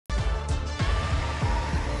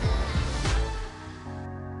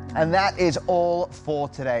And that is all for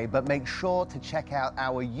today, but make sure to check out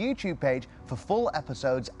our YouTube page for full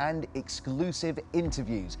episodes and exclusive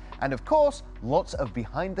interviews. And of course, lots of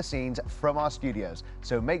behind the scenes from our studios.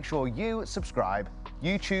 So make sure you subscribe,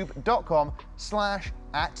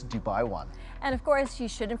 youtube.com/@Dubai1. And of course, you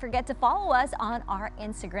shouldn't forget to follow us on our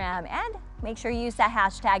Instagram. And make sure you use that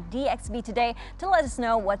hashtag DXB today to let us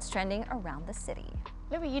know what's trending around the city.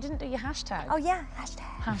 Louie, you didn't do your hashtag. Oh yeah, hashtag.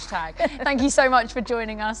 Hashtag. Thank you so much for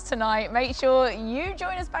joining us tonight. Make sure you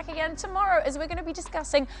join us back again tomorrow as we're going to be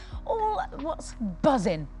discussing all what's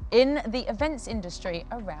buzzing in the events industry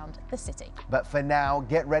around the city. But for now,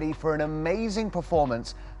 get ready for an amazing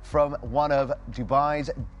performance from one of Dubai's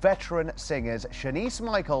veteran singers, Shanice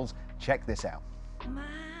Michaels. Check this out. My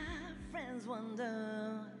friends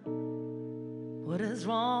wonder what is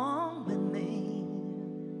wrong with me.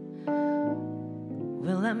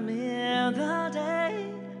 Will I miss the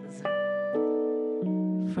days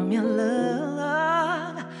from your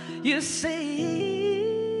love? You see,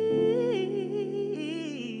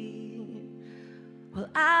 well,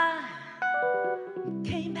 I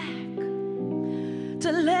came back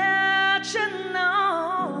to let you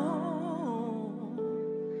know.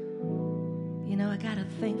 You know, I got a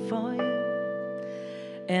thing for you,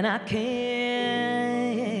 and I can't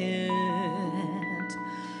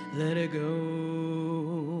let it go.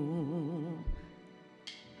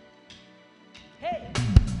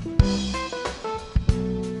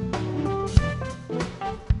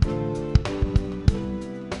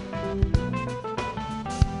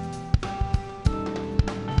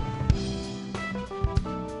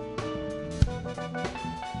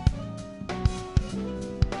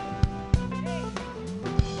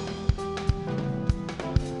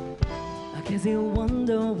 I guess you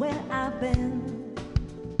wonder where I've been.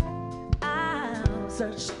 I've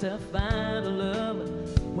searched to find a love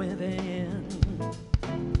within.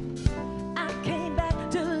 I came back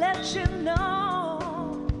to let you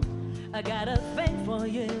know I got a thing for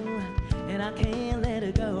you, and I can't let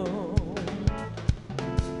it go.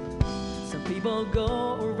 Some people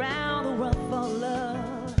go around the world for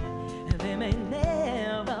love, and they may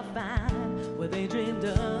never find what they dreamed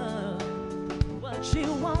of. What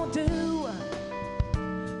you won't do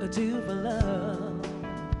for love.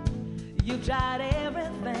 You've tried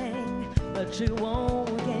everything, but you won't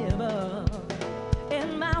give up.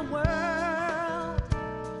 In my world,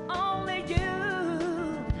 only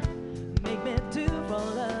you make me do for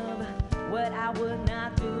love what I would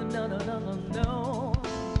not do. No, no, no, no, no.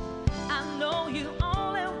 I know you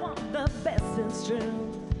only want the best, it's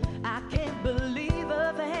true. I can't believe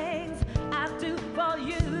the things I do for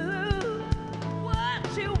you.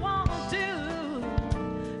 What you won't do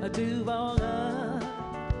for love.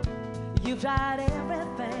 You've tried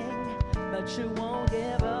everything, but you won't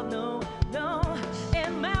give up. No, no.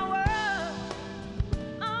 In my world,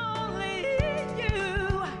 only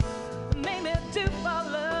you make me do for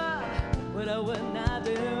love what I would not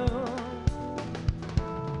do.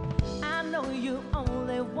 I know you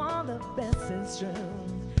only want the best, it's true.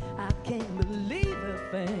 I can't believe the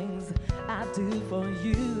things I do for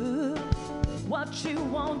you. What you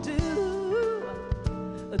won't do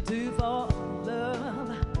for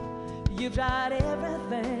love. You've tried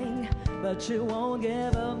everything, but you won't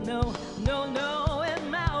give up. No, no, no. In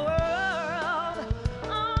my world,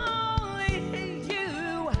 only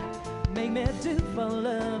you make me do for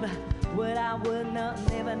love what I would not,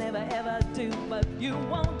 never, never, ever do. But you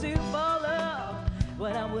won't do for love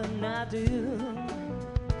what I would not do.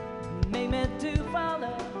 Make me do for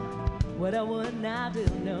love what I would not do.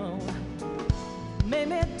 No. Make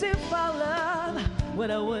me do for love what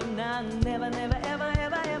I would not, never, never, ever,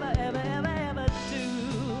 ever, ever, ever, ever, ever do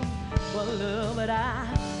for love, but I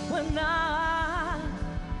would not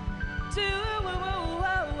do.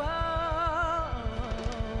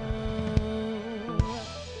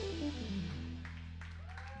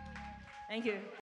 Thank you.